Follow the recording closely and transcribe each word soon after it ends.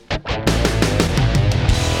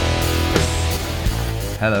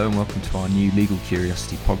Hello and welcome to our new Legal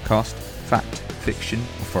Curiosity podcast, Fact, Fiction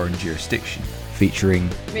or Foreign Jurisdiction, featuring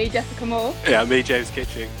me, Jessica Moore. Yeah, me, James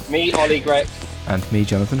Kitching. Me, Ollie Gregg. And me,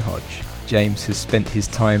 Jonathan Hodge. James has spent his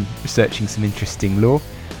time researching some interesting law,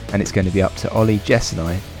 and it's going to be up to Ollie, Jess and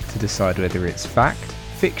I to decide whether it's fact,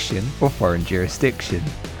 fiction or foreign jurisdiction.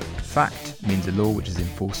 Fact means a law which is in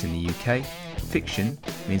force in the UK. Fiction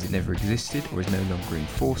means it never existed or is no longer in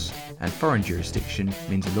force, and foreign jurisdiction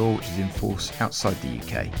means a law which is in force outside the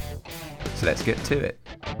UK. So let's get to it.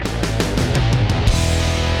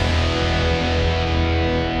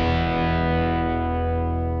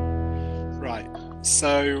 Right,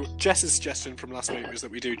 so Jess's suggestion from last week was that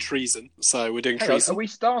we do treason, so we're doing treason. Are we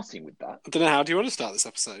starting with that? I don't know, how do you want to start this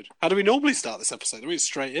episode? How do we normally start this episode? Are we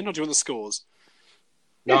straight in, or do you want the scores?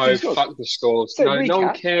 No, fuck the scores. So no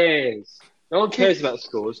one cares. No one cares about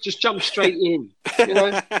scores. Just jump straight in. You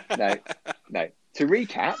know? No. To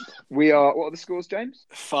recap, we are. What are the scores, James?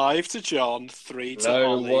 5 to John, 3 to No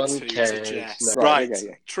Ollie, one 2 cares. to Jess. No. Right,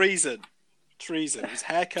 Okay. treason. Treason. It was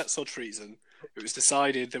haircuts or treason. It was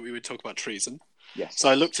decided that we would talk about treason. Yes. So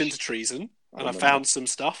I looked into treason, and I remember. found some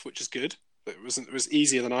stuff, which is good. It was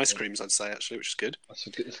easier than ice creams, I'd say, actually, which is good. That's a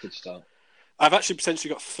good start. I've actually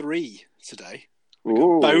potentially got 3 today.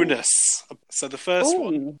 Ooh. Bonus. So the first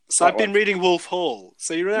one. So I've been reading Wolf Hall.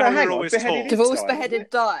 So you know how hang we're on, always beheaded told. Divorce, Died, beheaded,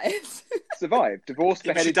 dies. Survived. Divorced, Yeah,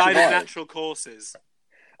 but beheaded, she died survived. in natural causes.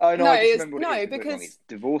 Oh no, No, I just it's- remember what no, it is. because- It's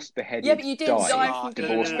divorced, beheaded, Yeah, but you didn't died. die from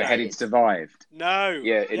Divorced, No. beheaded, survived. No.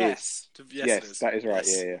 Yeah, it yes. Yes, Yes, it is. that is right.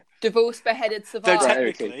 Yes. Yeah. Divorce, beheaded, Though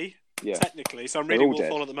survived. Right. Yeah. technically, so I'm They're reading all Wolf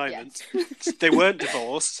dead. Hall at the moment. They weren't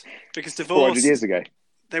divorced because 400 divorce. years ago.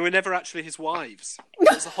 They were never actually his wives.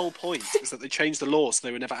 That was the whole point. Is that they changed the law, so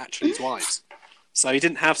they were never actually his wives. So he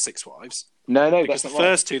didn't have 6 wives No, because that's the not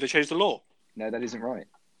first 2 they changed the law. right. No, that isn't right.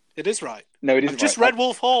 It is right. No, it isn't I've just right. read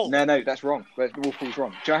Wolf Hall. No, that's wrong. The Wolf Hall's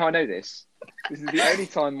wrong. Do you know how I know this? This is the only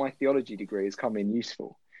time my theology degree has come in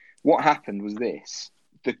useful. What happened was this: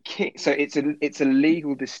 the king. So it's a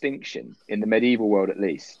legal distinction in the medieval world, at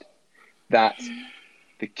least, that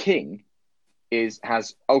the king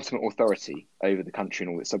has ultimate authority over the country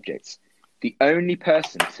and all its subjects. The only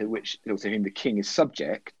person to whom the king is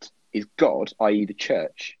subject is God, i.e., the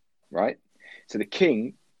church. Right. So the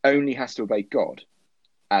king only has to obey God,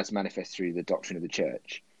 as manifest through the doctrine of the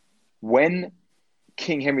church. When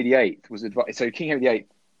King Henry VIII King Henry VIII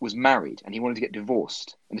was married and he wanted to get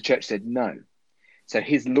divorced, and the church said no. So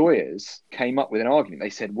his lawyers came up with an argument. They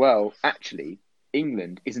said, well, actually,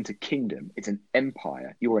 England isn't a kingdom, it's an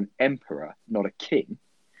empire. You're an emperor, not a king.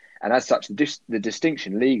 And as such, the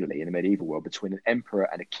distinction legally in the medieval world between an emperor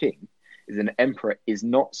and a king is an emperor is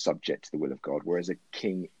not subject to the will of God, whereas a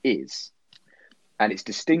king is. And it's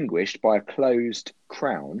distinguished by a closed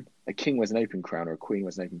crown. A king wears an open crown, or a queen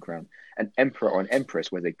wears an open crown. An emperor or an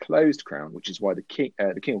empress wears a closed crown, which is why the king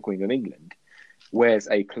or queen of England wears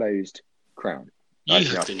a closed crown.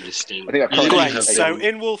 You've been listening. I think I can't Great. have So been.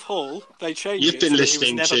 in Wolf Hall, they changed You've it. been so that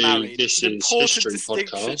listening he was never to married. This It's an Is important History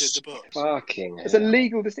distinction podcast. in the book. Fucking It's a hell.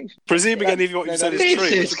 legal distinction. Presuming any of what No, you said no, is This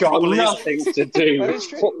true. has it got probably isn't. nothing to do That with is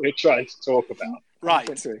true. what we're trying to talk about. Right.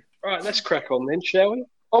 That's true. Right, let's crack on then, shall we?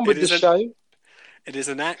 On with It the is show. It is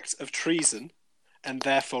an act of treason, and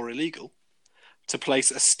therefore illegal, to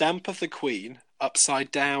place a stamp of the Queen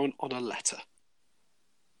upside down on a letter.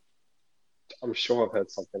 I'm sure I've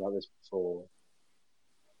heard something like this before.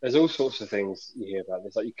 There's all sorts of things you hear about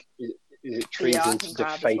this. Like, is it I treason think to I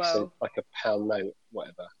have as deface well. like a pound note,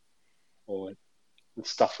 whatever, or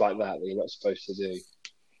stuff like that you're not supposed to do?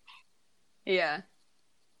 Yeah.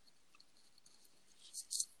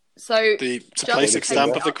 So, To Just place a take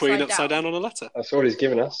stamp it of the Queen upside upside down down. on a letter. That's all he's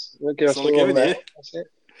given us. He'll give That's us all I'm all on giving there. you. That's it.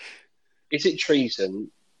 Is it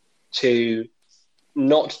treason to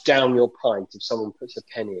not down your pint if someone puts a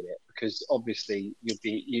penny in it? Because obviously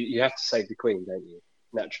you have to save the Queen, don't you?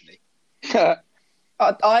 Naturally.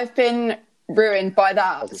 I've been ruined by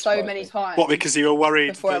that Doesn't so surprise many me. times What, because you were worried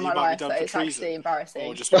before that in you my might be life done that for it's actually treason? embarrassing.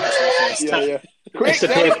 Or just because of the first Yeah. Quick, It's the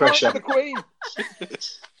there's peer the point pressure. for the Queen.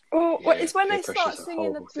 Well, Yeah, it's when peer they start pressure's a singing the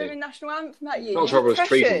horrible thing. blooming national anthem at you. Not as horrible as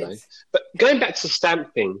treason, though. But going back to the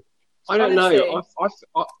stamp thing, I don't know.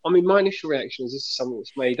 I mean, my initial reaction is this is something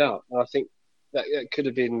that's made up. And I think that could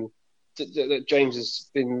have been that James has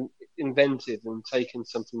been invented and taken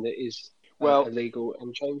something that is illegal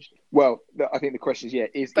and changed it. Well, I think the question is,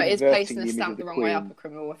 is But is inverting placing the image stamp of the the wrong way up Queen a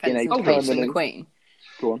criminal in offence a in the case of the permanent- Queen?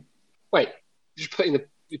 Go on. Wait, just putting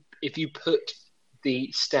if you put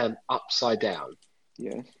the stamp upside down,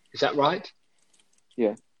 Yeah. is that right?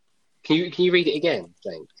 Yeah. Can you read it again,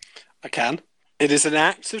 James? I can. It is an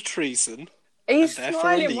act of treason, He's and therefore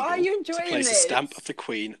smiling. illegal Why are you to enjoying place this? a stamp of the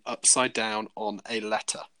Queen upside down on a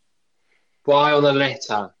letter. Why on a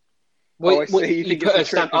letter? I see. You You think put it's a a trick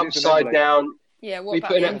stamp 'cause it's an upside envelope. down. Yeah, what You about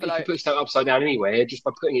put the you envelope? can put a stamp upside down anywhere just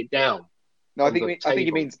by putting it down. No, I on think the he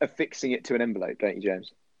table. means affixing it to an envelope, don't you,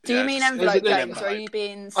 James? Do you mean just- envelope, Is it James, or are you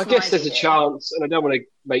being I guess there's a snidey here? chance, and I don't want to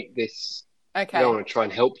make this. I Okay. don't want to try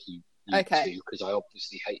and help you Okay. two because I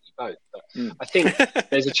obviously hate you both. But Mm. I think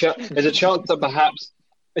there's a chance that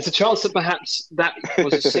perhaps that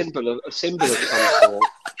was a symbol of some sort,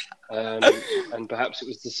 and perhaps it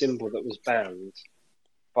was the symbol that was banned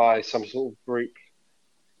by some sort of group.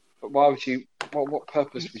 But why would you? What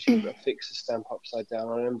purpose would you affix a stamp upside down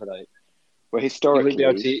on an envelope? Well, You historically, wouldn't be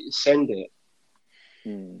able to send it.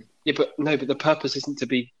 Hmm. Yeah, but the purpose isn't to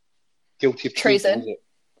be guilty of Treason. is it?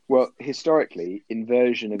 Well, historically,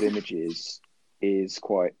 inversion of images is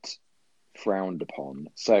quite frowned upon.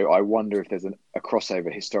 So I wonder if there's a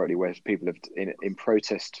crossover historically where people have, in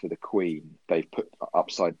protest for the Queen, they've put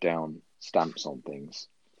upside down stamps on things.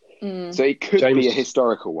 Mm. So it could James- be a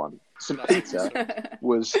historical one. St. Peter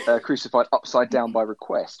was crucified upside down by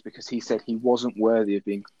request because he said he wasn't worthy of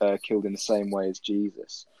being killed in the same way as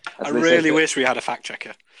Jesus. And I so they said really that- wish we had a fact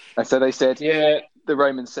checker. And so they said, Yeah, the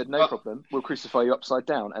Romans said, no But- problem, we'll crucify you upside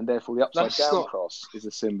down. And therefore the upside That's down not- cross is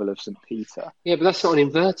a symbol of St. Peter. yeah, but that's not an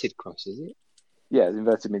inverted cross, is it? Yeah,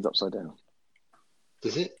 inverted means upside down.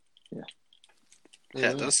 Does it?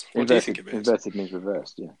 Yeah, it does. What do you think it means? Inverted means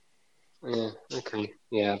reversed, yeah. Yeah. Okay.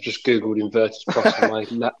 Yeah, I've just googled inverted cross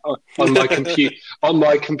on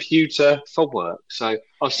my computer for work. So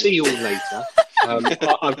I'll see you all later.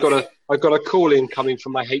 I've got a call in coming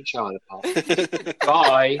from my HR department.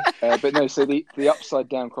 Bye. But no, so the upside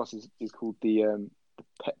down cross is called the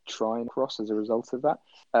Petrine cross as a result of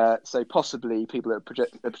that. So possibly people that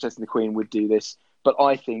are protesting the Queen would do this, but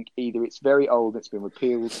I think either it's very old, it's been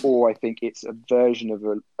repealed, or I think it's a version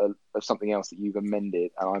of something else that you've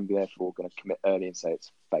amended, and I'm therefore going to commit early and say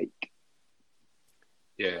it's fake.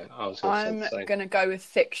 Yeah, I was I'm going to go with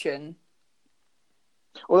fiction.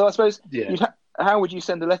 Although I suppose, Yeah. how would you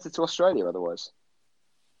send a letter to Australia otherwise?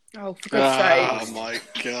 Oh, for God's Oh sake. my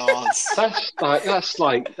god.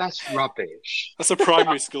 That's rubbish. That's a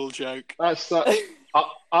primary school joke. That's like,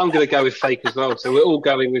 I'm going to go with fake as well. So we're all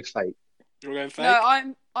going with fake. You're going fake?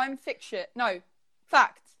 No, I'm fiction. No,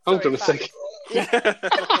 fact. Hold Sorry, on a fact. second.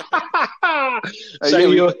 So yeah,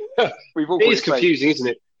 you're. We've all It got is it fake. confusing, isn't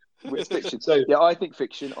it? It's fiction. So Yeah, I think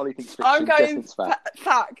fiction. Ollie thinks fiction. I'm Jess going thinks fact.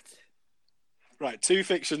 fact. Right, 2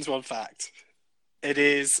 fictions, 1 fact. It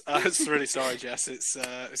is. It's really sorry, Jess.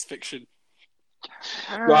 It's fiction.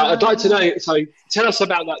 right, I'd like to know. So tell us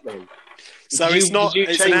about that then. So Did it's you- not. did you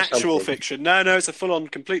It's an change actual something? fiction. No, it's a full-on,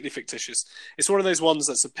 completely fictitious. It's one of those ones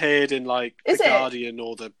that's appeared in like Is the it? Guardian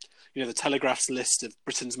or the Telegraph's list of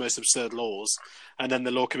Britain's most absurd laws, and then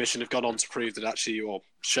the Law Commission have gone on to prove that actually, or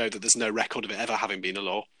show that there's no record of it ever having been a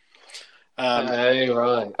law. Oh,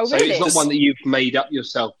 right. Oh, So really? it's not one that you've made up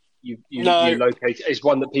yourself. You No. locate. It's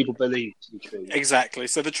one that people believe to be true. Exactly.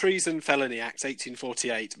 So the Treason Felony Act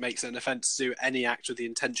 1848 makes it an offence to do any act with the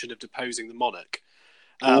intention of deposing the monarch.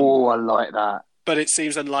 I like that. But it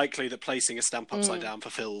seems unlikely that placing a stamp upside down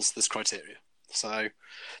fulfills this criteria. So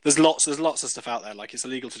there's lots of stuff out there. Like it's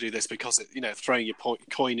illegal to do this because throwing your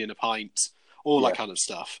coin in a pint, all that kind of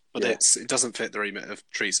stuff. But Yeah. it doesn't fit the remit of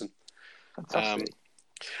treason. Fantastic.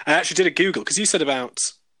 I actually did a Google because you said about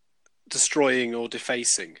destroying or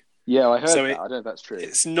defacing. Yeah, I heard So that. I don't know if that's true.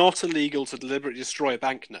 It's not illegal to deliberately destroy a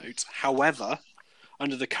banknote. However,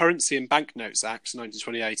 under the Currency and Banknotes Act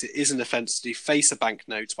 1928, it is an offence to deface a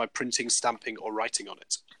banknote by printing, stamping, or writing on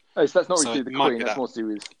it. Oh, so that's not so really to do with it the might Queen. be That's that. more to do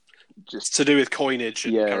with It's just. to do with coinage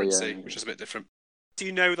and Yeah, currency, yeah. which is a bit different. Do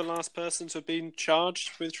you know the last person to have been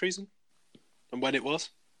charged with treason? And when it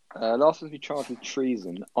was? Last time to be charged with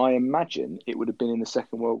treason, I imagine it would have been in the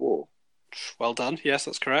Second World War. Well done. Yes,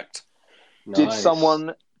 that's correct. Nice.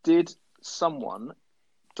 Did someone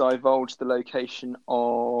divulge the location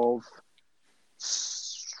of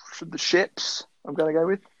the ships? I'm going to go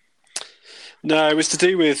with. No, it was to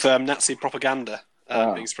do with Nazi propaganda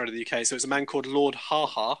Ah. being spread in the UK. So it's a man called Lord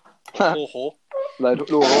Haw-Haw, or Haw-Haw. Lord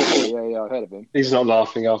Hawthorne, yeah, I've heard of him. He's not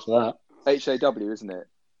laughing after that. HAW, isn't it?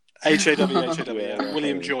 H-A-W, Yeah,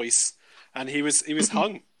 William okay. Joyce. And he was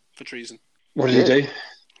hung for treason. What did he do?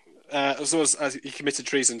 As well as he committed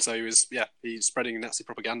treason, so he's spreading Nazi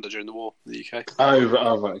propaganda during the war in the UK. Oh,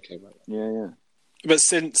 right, okay, right. Yeah. But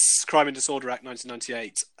since Crime and Disorder Act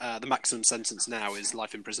 1998, the maximum sentence now is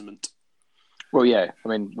life imprisonment. Well, yeah. I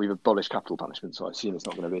mean, we've abolished capital punishment, so I assume it's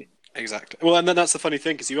not going to be. Exactly. Well, and then that's the funny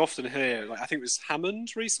thing, because you often hear, like I think it was Hammond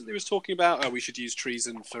recently was talking about, we should use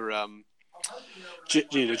treason for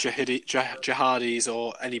jihadis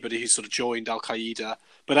or anybody who's sort of joined Al Qaeda.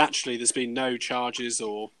 But actually, there's been no charges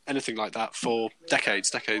or anything like that for decades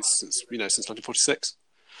since 1946.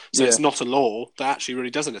 So it's not a law that actually really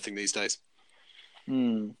does anything these days.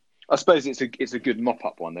 I suppose it's a good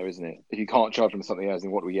mop-up one, though, isn't it? If you can't charge them with something else,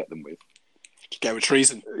 then what do we get them with? Go with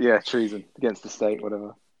treason. Yeah, treason against the state,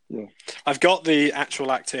 whatever. Yeah, I've got the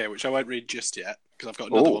actual act here, which I won't read just yet because I've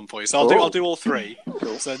got another one for you. So I'll do all three.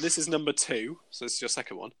 Cool. So this is number 2. So this is your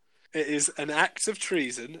second one. It is an act of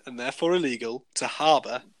treason and therefore illegal to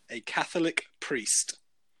harbour a Catholic priest.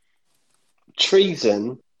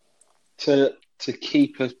 Treason to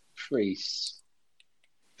keep a priest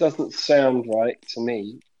doesn't sound right to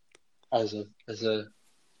me as a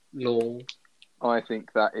law. I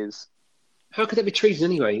think that is. How could that be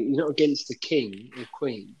treason anyway? You're not against the king or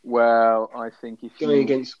queen. Well, I think if Going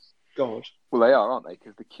against God. Well, they are, aren't they?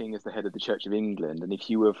 Because the king is the head of the Church of England, and if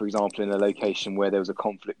you were, for example, in a location where there was a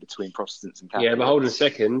conflict between Protestants and Catholics, Yeah, but hold on a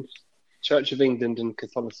second. Church of England and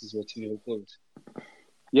Catholicism are two different things.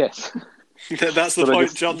 Yes, That's the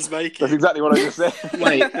point John's making. that's exactly what I just said.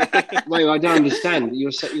 Wait, I don't understand.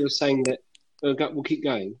 You're saying that we'll keep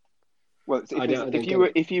going. Well,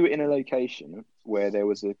 if you were in a location where there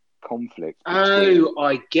was a conflict. Oh,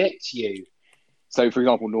 I get you. So, for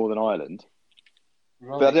example, Northern Ireland.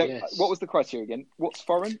 Right, But yes. what was the criteria again? What's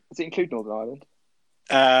foreign? Does it include Northern Ireland?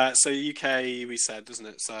 So UK, we said, doesn't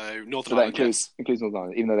it? So Northern So that Ireland, yes. includes Northern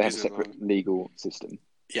Ireland, even though they have a Includes separate legal system.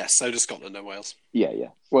 Yes, so does Scotland and Wales. Yeah.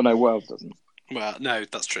 Well, no, Wales doesn't. Well, no,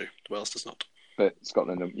 that's true. Wales does not. But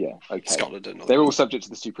Scotland, okay. Scotland and Northern They're all Ireland. subject to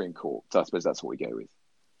the Supreme Court, so I suppose that's what we go with.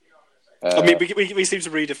 I mean, we seem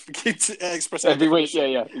to read express every week.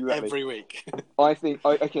 Yeah, exactly. Every week. I think,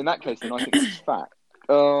 okay, in that case, then I think it's fact.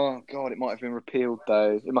 Oh, God, it might have been repealed,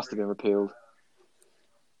 though. It must have been repealed.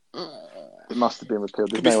 It must have been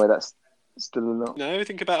repealed. There's no way that's still a law. No,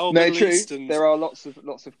 think about all No, Middle true. East and... There are lots of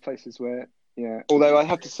places where, yeah. Although I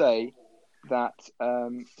have to say that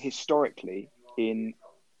historically in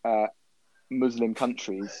Muslim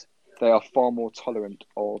countries, they are far more tolerant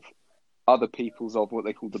of other peoples of what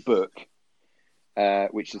they call the Book,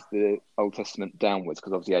 which is the Old Testament downwards,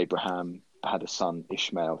 because obviously Abraham had a son,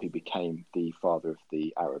 Ishmael, who became the father of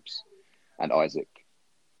the Arabs, and Isaac.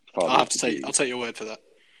 I'll take your word for that.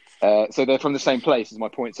 So they're from the same place, is my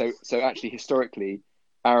point. So actually, historically,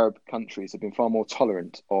 Arab countries have been far more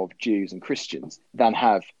tolerant of Jews and Christians than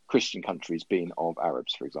have Christian countries been of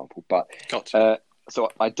Arabs, for example. But so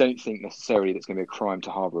I don't think necessarily that it's going to be a crime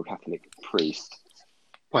to harbour a Catholic priest.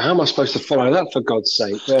 Well, how am I supposed to follow that, for God's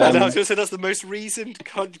sake? I was going to say that's the most reasoned,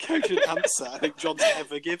 cogent answer I think John's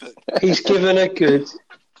ever given. He's given a good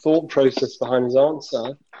thought process behind his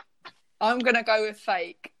answer. I'm going to go with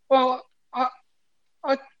fake. Well, I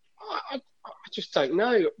just don't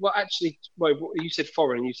know. Well, actually, you said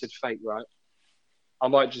foreign, you said fake, right? I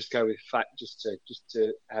might just go with fact, just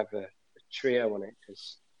to have a trio on it,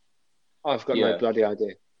 because I've got no bloody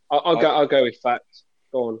idea. I'll go with fact.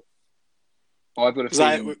 Go on. Oh, I've got a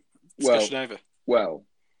feeling. Discussion over. Well,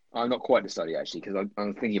 I'm not quite decided actually, because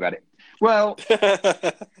I'm thinking about it. Well,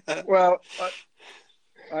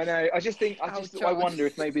 I know. I wonder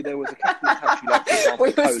if maybe there was a Catholic country like, for example,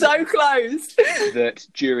 We were so close. that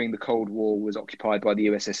during the Cold War was occupied by the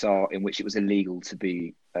USSR, in which it was illegal to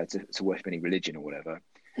be to worship any religion or whatever.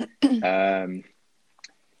 So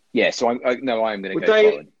I'm going to go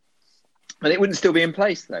foreign. But it wouldn't still be in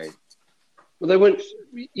place though. Well, they wouldn't.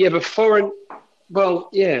 Yeah, but foreign. Well,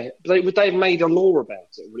 yeah. Would they have made a law about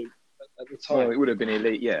it? At the time? Well, it would have been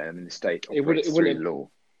elite. Yeah, I mean the state. It wouldn't law.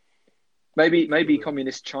 Maybe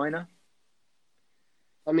communist China.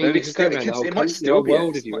 I mean, it might still be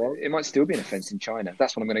it might still be an offence in China.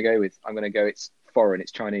 That's what I'm going to go with. I'm going to go. It's foreign.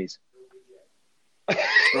 It's Chinese.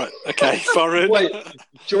 Right. Okay. Foreign. Wait, do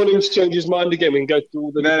you want him to change his mind again? We can go through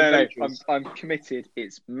all the No. I'm committed.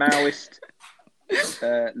 It's Maoist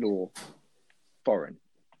law. Foreign.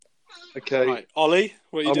 Okay. Right. Ollie,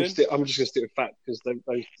 what are you doing? I'm just going to stick with fact, because they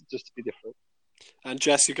just to be different. And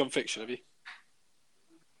Jess, you've gone fiction, have you?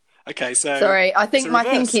 Okay, so... Sorry, I think my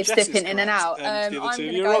thing reverse. keeps Jess is dipping in and correct, out. and the other I'm two,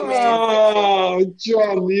 going to you're go wrong. with... Oh,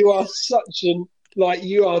 John, you are such an...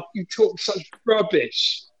 you talk such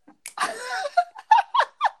rubbish.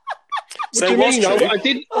 So what do you mean? true. I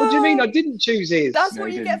didn't. What do you mean? I didn't choose his. That's No,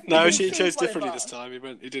 what he you didn't. get. No, for she being chose whatever. differently this time.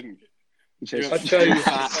 He didn't. I chose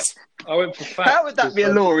Fact. I went for fact. How would that be a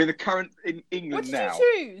law in the current in What England did now?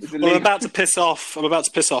 you choose? Well, I'm about to piss off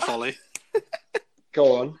Ollie.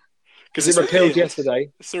 Go on. Because Was it repealed yesterday?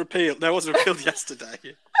 It's a repeal. No, it wasn't repealed yesterday.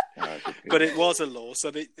 Oh, But it was a law.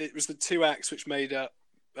 So it was the two acts which made up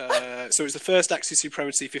So it was the First Acts of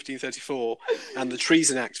Supremacy 1534 and the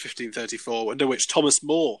Treason Act 1534, under which Thomas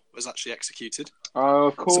More was actually executed. Oh,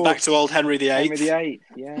 of course. So back to old Henry VIII. Henry VIII,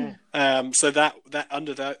 yeah. So that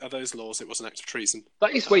under those laws, it was an act of treason.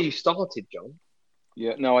 That is where you started, John.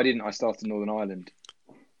 Yeah, no, I didn't. I started Northern Ireland.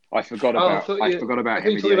 I forgot about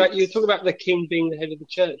Henry VIII. You were talking about the king being the head of the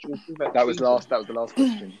church. That was the last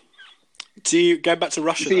question. Do you go back to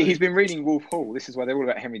Russia? See, he's been reading Wolf Hall. This is why they're all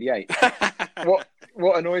about Henry VIII.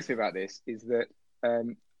 What annoys me about this is that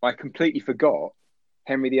I completely forgot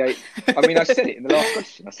Henry VIII. I mean, I said it in the last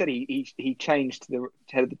question. I said he changed to the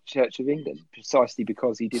head of the Church of England precisely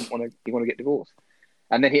because he didn't want to get divorced,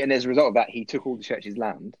 and then as a result of that, he took all the church's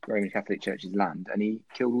land, Roman Catholic Church's land, and he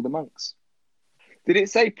killed all the monks. Did it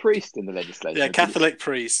say priest in the legislation? Yeah, Catholic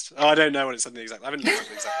priest. Oh, I don't know what it said in the exact. I haven't looked at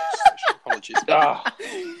the exact legislation. Apologies.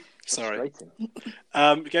 Sorry.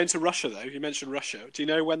 Going to Russia, though. You mentioned Russia. Do you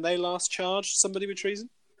know when they last charged somebody with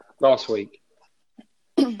treason? Last week.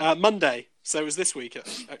 Monday. So it was this week,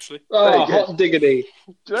 actually. Oh, hot diggity.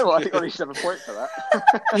 Do you know what? I think I should have a point for that.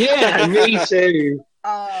 Yeah, me too.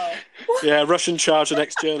 Oh. Yeah, Russian charged an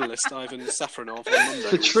ex-journalist, Ivan Safronov, on Monday.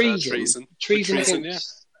 For treason. Treason against, yeah.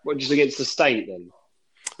 What, just against the state, then?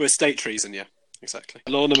 Well, state treason, yeah. Exactly.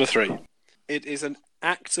 Law number 3. It is an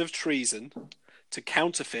act of treason to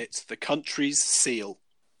counterfeit the country's seal.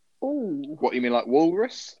 Ooh. What, you mean like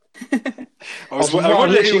walrus? I was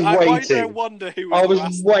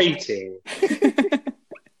waiting.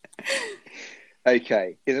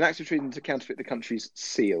 Okay. It's an act of treason to counterfeit the country's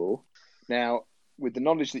seal. Now, with the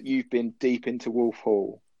knowledge that you've been deep into Wolf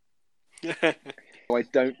Hall, I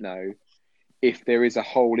don't know if there is a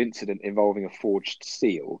whole incident involving a forged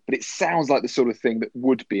seal, but it sounds like the sort of thing that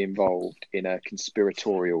would be involved in a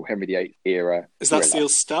conspiratorial Henry VIII era. Is that seal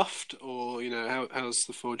stuffed, or how's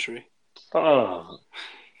the forgery? Oh.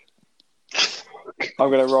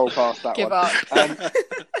 I'm going to roll past that Give one. up.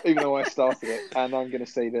 Even though I started it, and I'm going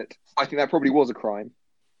to say that I think that probably was a crime.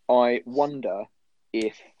 I wonder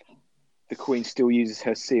if the Queen still uses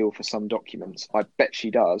her seal for some documents. I bet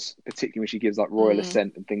she does, particularly when she gives like royal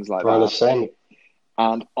assent and things like Royal that. assent.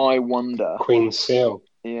 And I wonder... Queen's seal.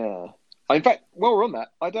 Yeah. In fact, while we're on that,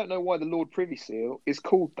 I don't know why the Lord Privy Seal is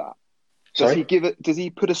called that. Sorry? Does he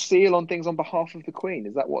put a seal on things on behalf of the Queen?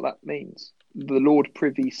 Is that what that means? The Lord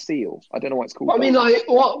Privy Seal. I don't know why it's called that. I mean,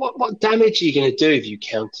 what damage are you going to do if you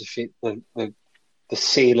counterfeit the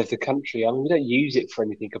seal of the country? I mean, we don't use it for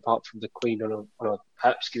anything apart from the Queen on a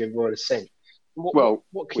perhaps giving royal assent.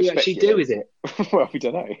 What can you actually do with it? Well, we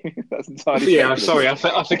don't know. That's entirely. Yeah, I'm sorry. I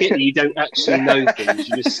forget that you don't actually know things.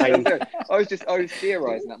 You just say. I was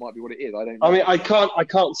theorising that might be what it is. I don't know. I mean, I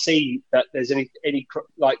can't see that there's any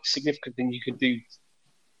like significant thing you can do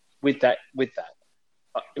with that.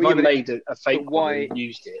 If I made a fake one and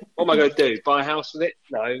used it, what am I going to do? Buy a house with it?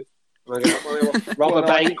 No. Am I going to rob a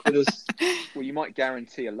bank with us? Well, you might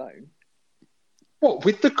guarantee a loan. What,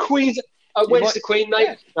 with the Queen's... where's the Queen,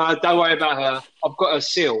 mate? Yeah. No, don't worry about her. I've got her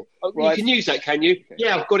seal. You can use that, can you? Okay.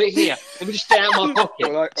 Yeah, I've got it here. Let me just get out of my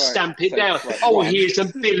pocket, stamp it down. Here's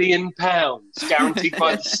 £1 billion, guaranteed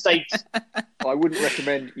by the state. I wouldn't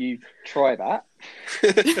recommend you try that.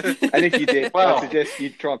 And if you did, I suggest you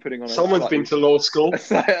try putting on. Someone's been to law school.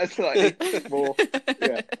 Slightly more,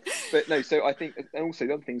 yeah. But no, so I think, and also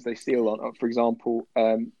the other things they seal on, for example,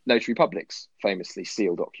 notary publics famously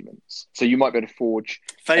seal documents. So you might be able to forge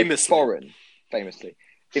famously.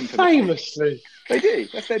 They do.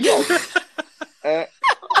 That's their job.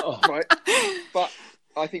 Right, but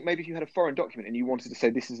I think maybe if you had a foreign document and you wanted to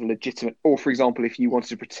say this is a legitimate, or for example, if you wanted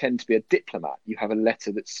to pretend to be a diplomat, you have a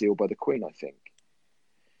letter that's sealed by the Queen, I think,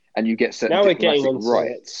 and you get certain diplomatic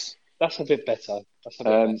rights. That's a bit better.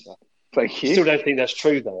 Thank you. I still don't think that's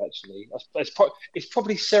true, though. Actually, it's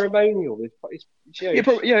probably ceremonial. It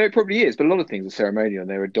probably is. But a lot of things are ceremonial, and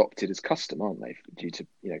they're adopted as custom, aren't they, due to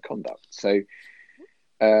conduct? So.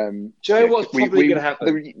 Do you know what's probably going to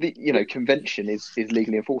happen? The convention is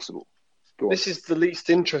legally enforceable. This is the least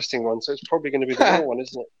interesting one, so it's probably going to be the wrong one,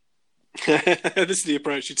 isn't it? This is the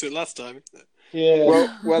approach you took last time, isn't it? Yeah.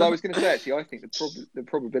 Well, I was going to say, actually, I think the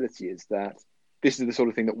probability is that this is the sort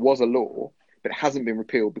of thing that was a law, but hasn't been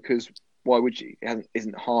repealed because why would you? It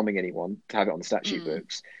isn't harming anyone to have it on the statute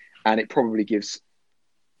books, and it probably gives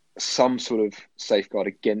some sort of safeguard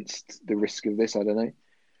against the risk of this. I don't know.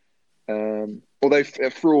 Although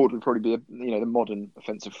fraud would probably be the modern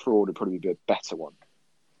offence of fraud would probably be a better one.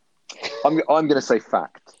 I'm going to say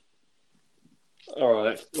fact. All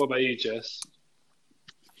right. What about you, Jess?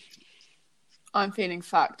 I'm feeling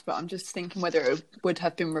fact, but I'm just thinking whether it would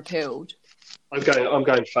have been repealed. I'm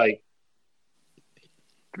going fake.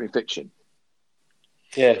 Give me fiction.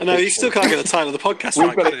 Yeah. I know you still can't get the title of the podcast We've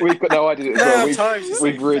right. got can it. you? We've got no idea as No, well. times,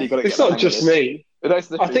 We've really got to It's get not just me. I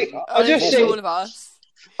think. I just It's think. all of us.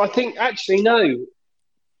 I think actually no.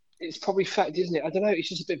 It's probably fact, isn't it? I don't know. It's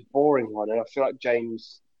just a bit boring one, and I feel like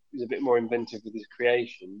James is a bit more inventive with his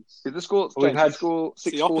creations. Is the score? Well, we've James, had- the score It's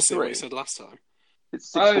the opposite of what 6-4-3. you said last time.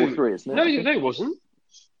 It's 6-4-3, isn't it? No, I think? no, it wasn't.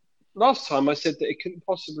 Last time I said that it couldn't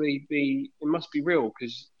possibly be. It must be real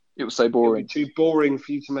because It was so it would boring. be too boring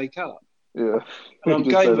for you to make up. Yeah. And I'm You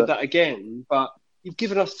did going say with that again, but you've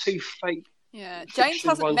given us two fake. Yeah, James Fiction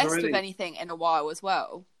hasn't ones messed already. with anything in a while as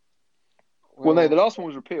well. Well, no, the last one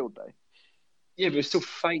was repealed though. Yeah, but it's still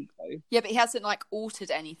fake though. Yeah, but he hasn't like altered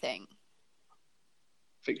anything.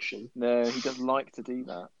 Fiction. No, he doesn't like to do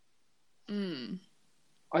that. Mm.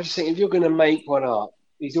 I just think if you're going to make one up,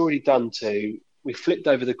 he's already done two. We flipped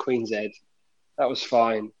over the Queen's Head. That was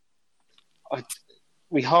fine.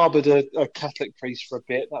 We harboured a Catholic priest for a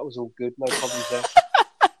bit. That was all good. No problems there.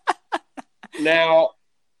 Now,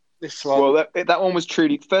 this one. Well, that one was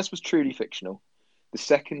first was truly fictional. The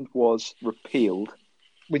second was repealed.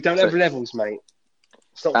 we don't have levels, mate.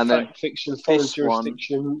 It's not And then fact, fiction, foreign this one-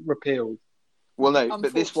 jurisdiction, repealed. Well, no,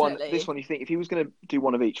 but this one, Unfortunately. you think if he was going to do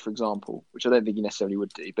one of each, for example, which I don't think he necessarily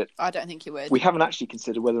would do, but I don't think he would. we haven't actually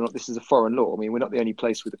considered whether or not this is a foreign law. I mean, we're not the only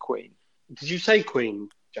place with a queen. Did you say Queen,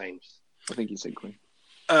 James? I think you said queen.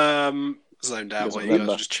 Zoned out Doesn't while you guys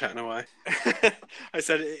remember. were just chatting away. I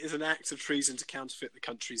said it is an act of treason to counterfeit the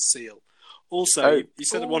country's seal. Also, you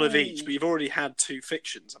said one of each, but you've already had two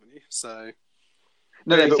fictions, haven't you? So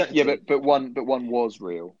No, Yeah, no, exactly. but one was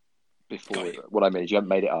real before. Got you. What I mean is you haven't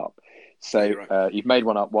made it up. So You're right. you've made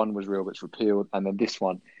one up. One was real, but it's repealed, and then this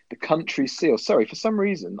one, the country's seal. Sorry, for some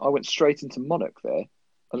reason I went straight into monarch there.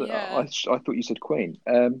 Yeah. I thought you said queen.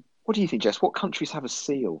 What do you think, Jess? What countries have a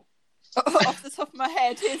seal? Off the top of my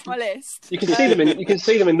head, here's my list. You can see them in. You can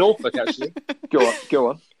see them in Norfolk, actually. Go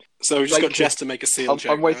on. So we've just Like- got Jess to make a seal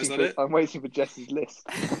joke. I'm waiting now, is that for it? I'm waiting for Jess's list.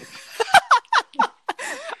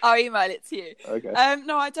 I'll email it to you. Okay.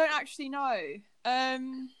 No, I don't actually know.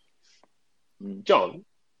 John,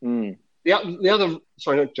 Mm. the other.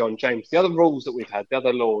 Sorry, not John. James. The other rules that we've had, the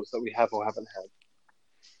other laws that we have or haven't had,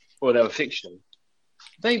 or they were fictional.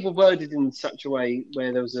 They were worded in such a way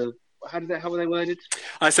where there was a. How were they worded?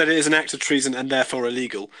 I said it is an act of treason and therefore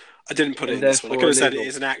illegal. I didn't put it And in this one. I therefore could have said it illegal.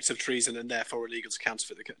 is an act of treason and therefore illegal to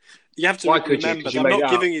counterfeit the. You have to Why could you? remember 'Cause that you I'm made not it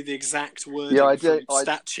up. giving you the exact wording Yeah, I from don't.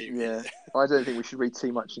 statute. Yeah, I don't think we should read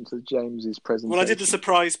too much into James's presentation. Well, I did the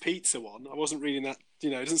surprise pizza one. I wasn't reading that. You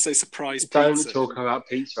know, it doesn't say surprise Don't pizza. talk about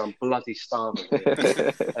pizza. I'm bloody starving.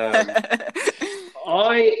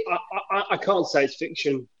 I can't say it's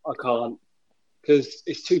fiction. I can't because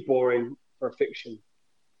it's too boring for a fiction.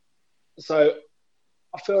 So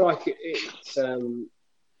I feel like it's. I'm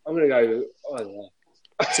going to go. I don't know.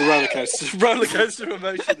 It's a roller coaster of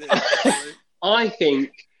emotion. Here. I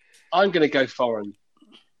think I'm going to go foreign.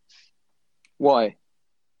 Why?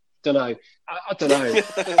 Don't know. I don't know.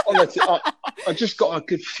 Honestly, I just got a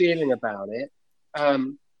good feeling about it.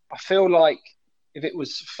 I feel like if it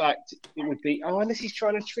was fact, it would be. Oh, unless he's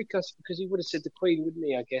trying to trick us because he would have said the Queen, wouldn't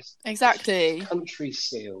he? I guess. Exactly. Country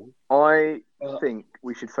seal. I think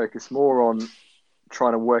we should focus more on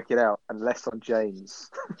trying to work it out and less on James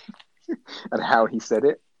and how he said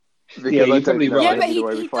it. Because Yeah, I you're don't probably think that's right. Yeah, but the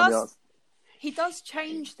way we find the answer. he does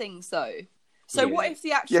change things though. So Yeah. what if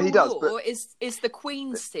the actual he does, law is the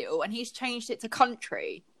Queen's seal and he's changed it to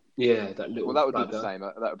country? Yeah, that little. Well, that would be the bugger. same.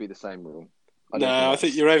 That would be the same rule. No, I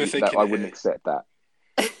think you're overthinking I it wouldn't here. accept that.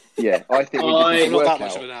 Yeah, I think we I'm need I'm to not work that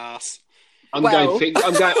much out. of an ass. I'm Well-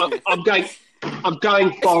 I'm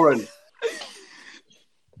going foreign.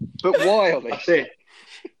 But why, Ollie? That's it.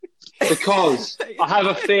 Because I have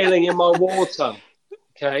a feeling in my water.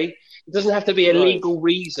 Okay, it doesn't have to be a Right. legal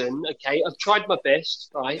reason. Okay, I've tried my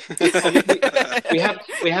best. Right,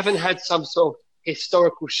 we haven't had some sort of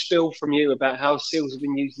historical spill from you about how seals have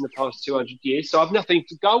been used in the past 200 years. So I've nothing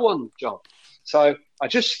to go on, John. So I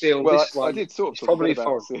just feel Well, this I one did sort is of probably talk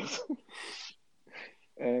about foreign. this.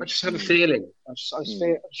 I just have a feeling. I just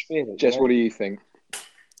feel it. Jess, you know? what do you think?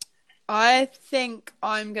 I think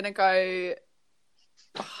I'm gonna go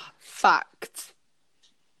fact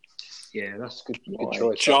Yeah, that's a good Why?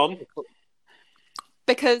 choice. John?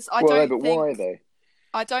 because I Well, no, don't but think why though?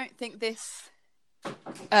 I don't think this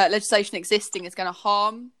legislation existing is going to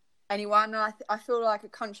harm anyone. And I feel like a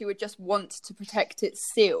country would just want to protect its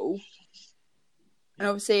seal. And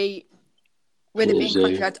obviously, with it being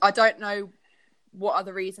country, I don't know what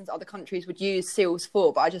other reasons other countries would use seals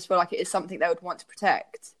for, but I just feel like it is something they would want to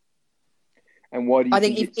protect. And why do you I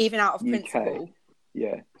think it's even out of UK? principle.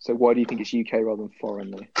 Yeah. So why do you think it's UK rather than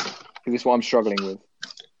foreign though? Because it's what I'm struggling with.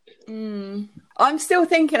 I'm still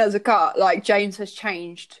thinking as a cut, like James has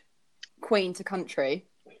changed Queen to country,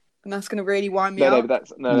 and that's going to really wind me No, up. but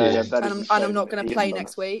that's And I'm not going to play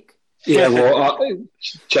next week. Yeah, well,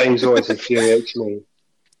 James always infuriates me.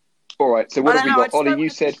 All right, so what have we got? Ollie, you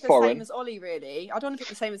said foreign. Same as Ollie, really. I don't want to pick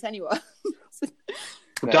the same as anyone.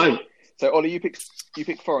 No. Don't. So Ollie, you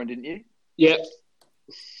picked foreign, didn't you? Yeah.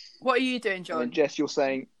 What are you doing, John? And then Jess, you're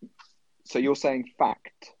saying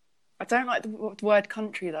fact. I don't like the word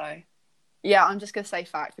country, though. Yeah, I'm just going to say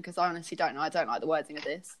fact because I honestly don't know. I don't like the wording of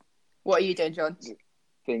this. What are you doing, John? I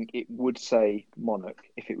think it would say monarch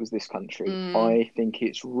if it was this country. I think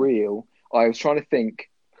it's real. I was trying to think,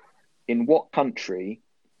 in what country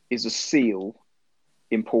is a seal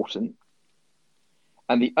important?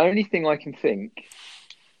 And the only thing I can think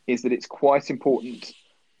is that it's quite important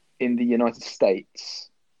in the United States.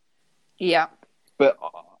 Yeah. But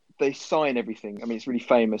they sign everything. I mean, it's really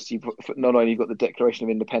famous. You've not only got the Declaration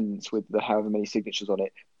of Independence with the however many signatures on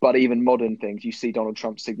it, but even modern things. You see Donald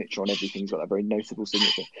Trump's signature on everything. He's got that very notable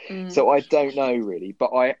signature. So I don't know really,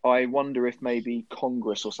 but I wonder if maybe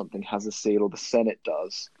Congress or something has a seal, or the Senate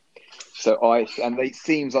does. And it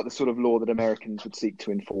seems like the sort of law that Americans would seek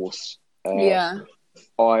to enforce. Yeah.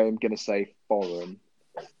 I'm going to say foreign.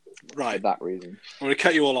 Right. For that reason. I'm going to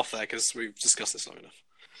cut you all off there because we've discussed this long enough.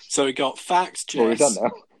 So we got fact, Jess. Well, we're done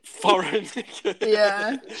now. Foreign.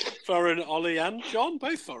 Yeah. Foreign, Ollie and John,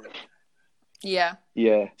 both foreign. Yeah.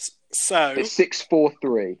 Yeah. So it's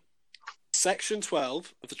 643. Section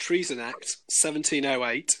 12 of the Treason Act,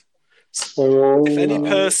 1708. If any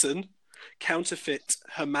person counterfeit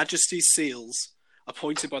Her Majesty's seals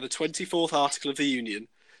appointed by the 24th Article of the Union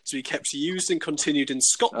to be kept used and continued in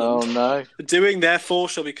Scotland, the doing therefore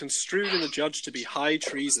shall be construed in the judge to be high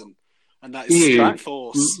treason. And that is still in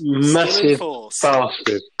force. Massive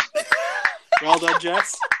bastard. Well done,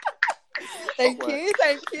 Jess. Thank you.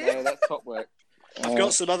 Yeah, that's top work. I've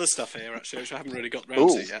got some other stuff here, actually, which I haven't really got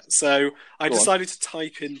round to yet. So I decided to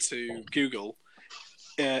type into Google,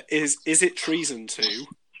 is it treason to,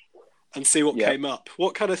 and see what came up.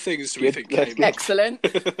 What kind of things do we think came up? Excellent.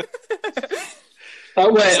 Wait,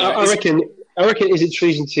 I reckon, is it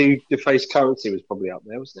treason to deface currency was probably up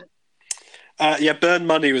there, wasn't it? Yeah, burn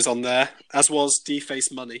money was on there, as was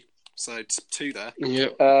deface money. So two there.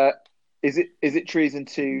 Yeah. Is it treason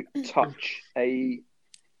to touch a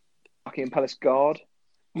Buckingham Palace guard?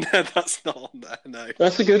 No, that's not on there. No,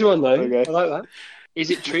 that's a good one though. Okay. I like that.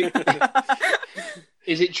 Is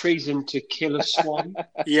it treason to kill a swan?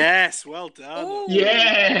 Yes, well done. Ooh.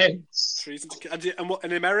 Yes. Treason to kill. And what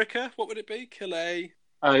in America? What would it be? Kill a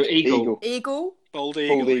eagle. Eagle. Bald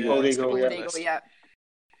eagle. Bald eagle. Yeah.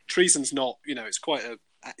 Treason's not, it's quite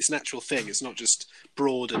it's an actual thing. It's not just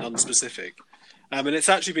broad and unspecific. And it's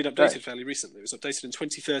actually been updated fairly recently. It was updated in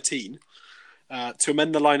 2013 to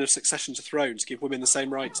amend the line of succession to throne to give women the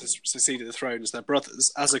same right to succeed at the throne as their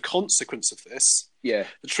brothers. As a consequence of this, the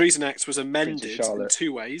Treason Act was amended in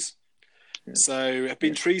two ways. Yeah. So it had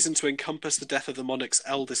been treason to encompass the death of the monarch's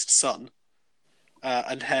eldest son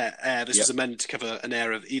and heir. This was amended to cover an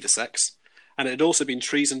heir of either sex. And it had also been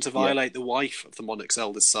treason to violate the wife of the monarch's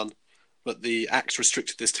eldest son. But the Act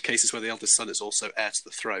restricted this to cases where the eldest son is also heir to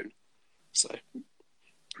the throne. So,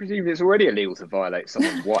 presumably, it's already illegal to violate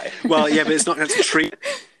someone's wife. Well, yeah, but it's not going to treat.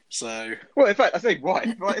 So, well, in fact, I say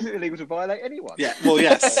wife. Right? Is it illegal to violate anyone? Yeah. Well,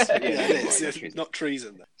 yes. It is. It's not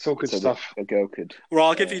treason. Though. It's all good stuff. A girl could. Well,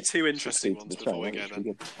 I'll give you two interesting ones before we go.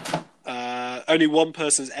 Then, only one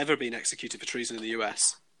person has ever been executed for treason in the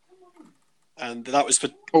US, and that was for.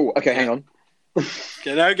 Oh, okay. Hang on.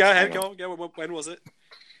 Okay, no, go ahead. Go on. When was it?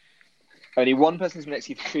 Only one person's been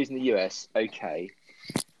executed for treason in the US. Okay.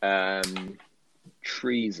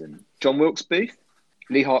 Treason. John Wilkes Booth?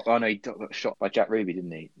 Lee Hart. Oh no, he got shot by Jack Ruby,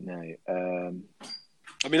 didn't he? No.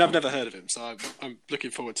 I mean, I've never heard of him, so I'm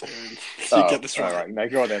looking forward to hearing you get this right. All right. No,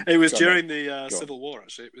 go on then. It was during the Civil War,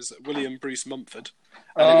 actually. It was William Bruce Mumford.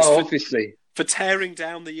 And it was obviously. For tearing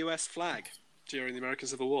down the US flag during the American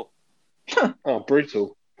Civil War. Oh,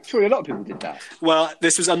 brutal. Surely a lot of people did that. Well,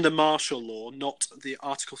 this was under martial law, not the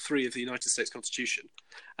Article 3 of the United States Constitution.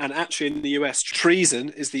 And actually in the US, treason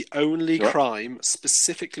is the only crime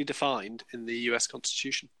specifically defined in the US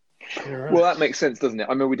Constitution. Well, that makes sense, doesn't it?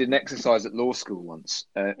 I mean, we did an exercise at law school once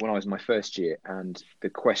when I was in my first year, and the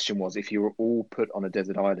question was, if you were all put on a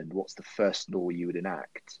desert island, what's the first law you would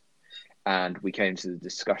enact? And we came to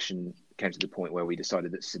the point where we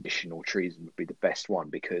decided that sedition or treason would be the best one,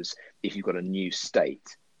 because if you've got a new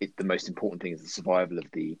state, the most important thing is the survival of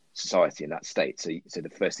the society in that state. So the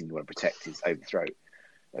first thing you want to protect is overthrow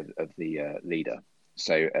of the leader.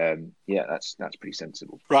 So that's pretty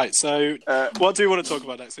sensible. Right. So what do you want to talk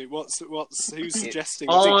about next week? Who's suggesting?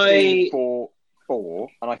 4,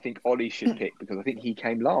 and I think Ollie should pick because I think he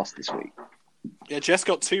came last this week. Yeah, Jess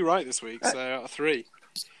got 2 right this week, so out of 3.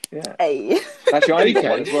 Yeah. Hey. Actually, I got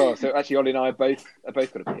 1 as well. So actually, Ollie and I are both got a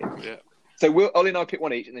pick. Yeah. So Ollie and I pick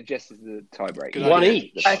 1 each, and then Jess is the tiebreaker. Good One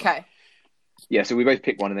idea. each. Okay. Yeah, so we both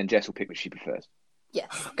pick 1, and then Jess will pick which she prefers.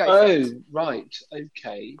 Yes. Go. For it. Oh, right.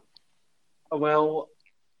 Okay. Well,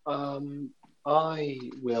 I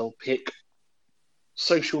will pick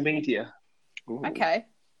social media. Ooh, Okay.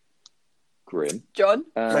 Grim. John.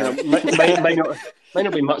 May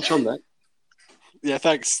not be much on that. Yeah,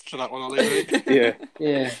 thanks for that one, Ollie. Yeah.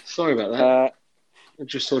 Yeah, sorry about that. I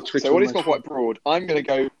just saw Twitter. So on Ollie's my gone quite broad. I'm going to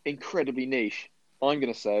go incredibly niche. I'm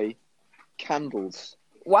going to say candles.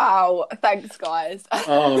 Wow. Thanks, guys.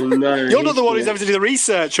 Oh no! You're not the one who's having to do the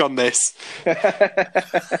research on this.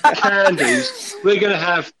 Candles. We're going to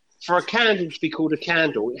have, for a candle to be called a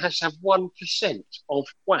candle, it has to have 1% of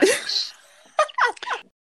wax.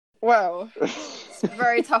 Well, it's a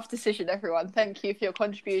very tough decision, everyone. Thank you for your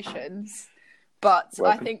contributions. But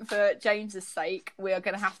Welcome. I think for James's sake, we are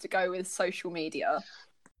going to have to go with social media.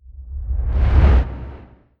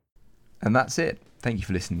 And that's it. Thank you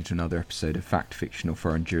for listening to another episode of Fact, Fiction or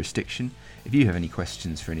Foreign Jurisdiction. If you have any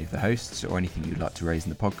questions for any of the hosts or anything you'd like to raise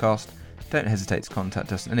in the podcast, don't hesitate to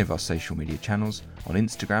contact us on any of our social media channels, on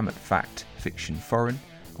Instagram at Fact, Fiction, Foreign,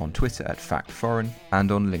 on Twitter at Fact, Foreign,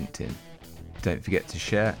 and on LinkedIn. Don't forget to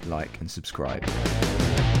share, like and subscribe.